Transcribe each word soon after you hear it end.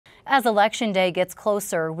As Election Day gets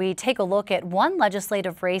closer, we take a look at one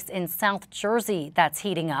legislative race in South Jersey that's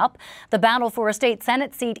heating up. The battle for a state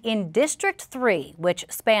Senate seat in District 3, which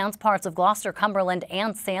spans parts of Gloucester, Cumberland,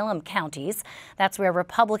 and Salem counties. That's where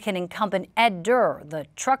Republican incumbent Ed Durr, the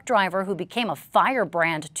truck driver who became a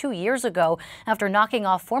firebrand 2 years ago after knocking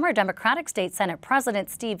off former Democratic State Senate President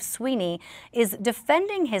Steve Sweeney, is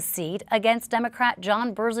defending his seat against Democrat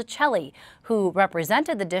John Burzichelli, who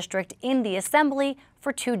represented the district in the Assembly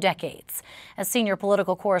for 2 decades. As senior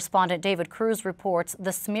political correspondent David Cruz reports,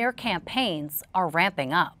 the smear campaigns are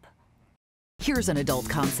ramping up. Here's an adult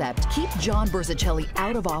concept. Keep John Burzichelli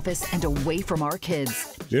out of office and away from our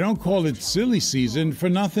kids. They don't call it silly season for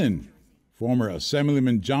nothing. Former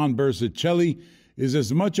Assemblyman John Burzichelli is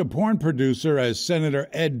as much a porn producer as Senator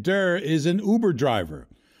Ed Durr is an Uber driver.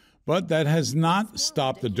 But that has not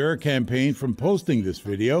stopped the Durr campaign from posting this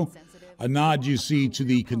video. A nod, you see, to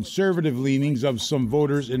the conservative leanings of some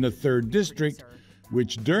voters in the 3rd District,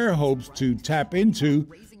 which Durr hopes to tap into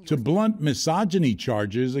to blunt misogyny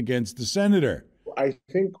charges against the senator. I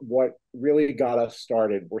think what really got us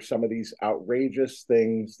started were some of these outrageous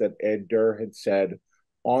things that Ed Durr had said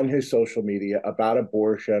on his social media about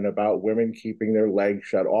abortion, about women keeping their legs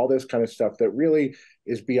shut, all this kind of stuff that really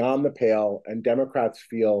is beyond the pale, and Democrats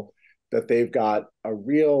feel that they've got a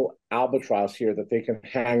real albatross here that they can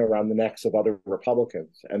hang around the necks of other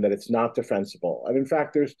Republicans, and that it's not defensible. And in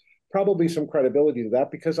fact, there's probably some credibility to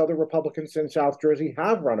that because other Republicans in South Jersey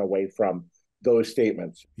have run away from those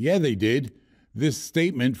statements. Yeah, they did. This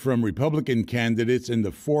statement from Republican candidates in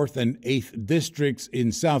the 4th and 8th districts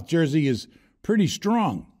in South Jersey is pretty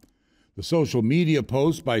strong. The social media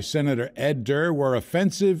posts by Senator Ed Durr were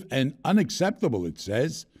offensive and unacceptable, it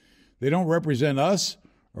says. They don't represent us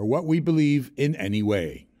or what we believe in any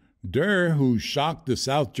way. Durr, who shocked the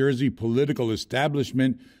South Jersey political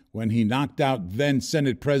establishment when he knocked out then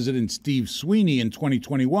Senate President Steve Sweeney in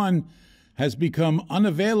 2021, has become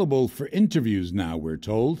unavailable for interviews now, we're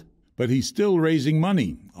told. But he's still raising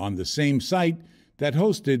money on the same site that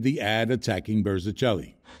hosted the ad attacking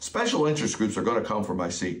Burzichelli. Special interest groups are going to come for my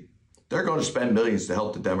seat. They're going to spend millions to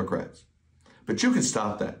help the Democrats. But you can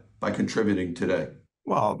stop that by contributing today.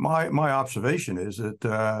 Well, my observation is that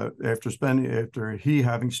after he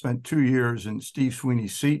having spent 2 years in Steve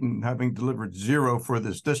Sweeney's seat and having delivered zero for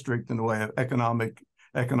this district in the way of economic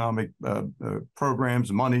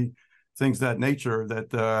programs, money, things of that nature,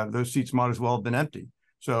 that those seats might as well have been empty.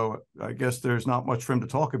 So I guess there's not much for him to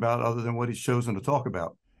talk about other than what he's chosen to talk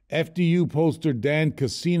about. FDU pollster Dan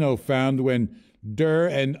Casino found when Durr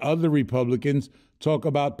and other Republicans talk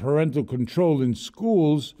about parental control in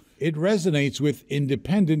schools, it resonates with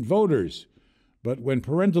independent voters. But when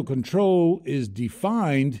parental control is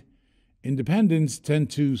defined, independents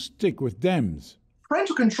tend to stick with Dems.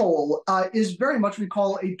 Parental control is very much what we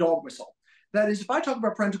call a dog whistle. That is, if I talk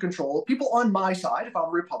about parental control, people on my side, if I'm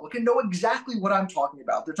a Republican, know exactly what I'm talking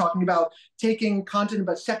about. They're talking about taking content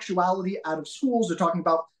about sexuality out of schools. They're talking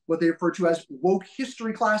about what they refer to as woke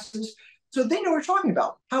history classes. So they know what we're talking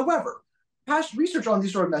about. However, past research on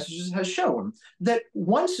these sort of messages has shown that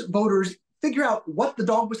once voters figure out what the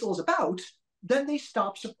dog whistle is about, then they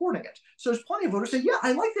stop supporting it. So there's plenty of voters who say, yeah,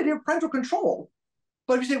 I like the idea of parental control.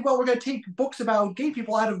 But if you say, well, we're going to take books about gay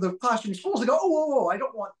people out of the classroom schools, they go, oh, whoa, whoa, I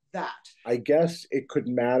don't want that. I guess it could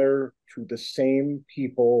matter to the same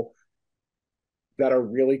people that are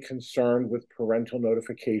really concerned with parental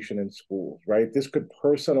notification in schools, right? This could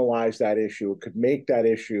personalize that issue. It could make that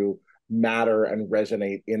issue matter and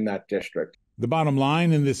resonate in that district. The bottom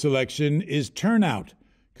line in this election is turnout.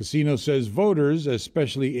 Casino says voters,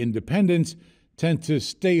 especially independents, tend to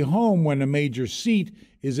stay home when a major seat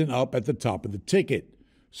isn't up at the top of the ticket.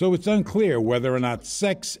 So it's unclear whether or not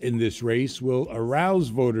sex in this race will arouse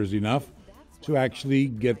voters enough to actually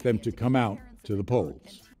get them to come out to the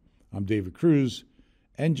polls. I'm David Cruz,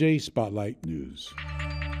 NJ Spotlight News.